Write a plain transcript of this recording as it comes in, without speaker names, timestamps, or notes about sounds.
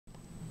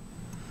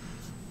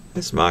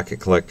This is Mike at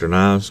Collector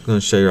Knives. I'm going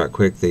to show you right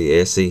quick the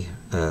ESEE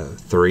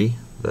 3,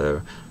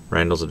 the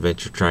Randall's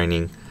Adventure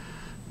Training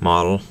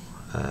model.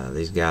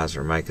 These guys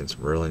are making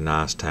some really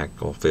nice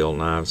tactical field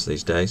knives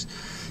these days,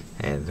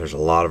 and there's a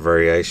lot of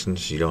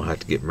variations. You don't have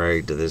to get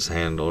married to this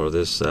handle or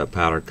this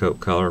powder coat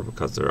color,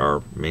 because there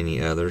are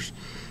many others,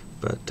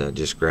 but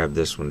just grab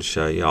this one to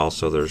show you.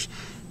 Also, there's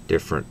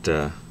different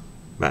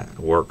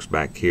works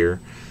back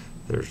here.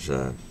 There's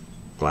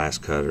glass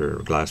cutter,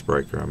 or glass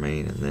breaker I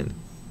mean, and then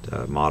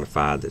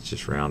modified that's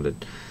just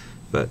rounded.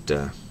 But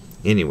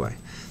anyway,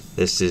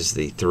 this is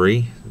the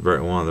 3,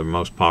 one of the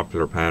most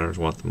popular patterns,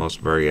 one of the most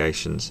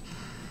variations.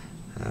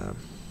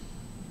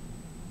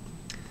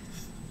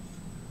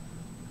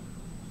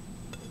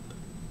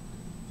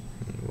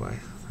 Anyway,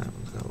 that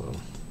one's got a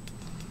little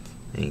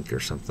ink or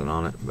something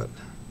on it, but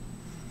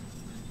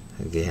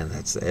again,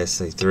 that's the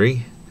ESEE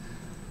 3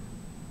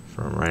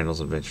 from Randall's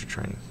Adventure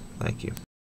Training. Thank you.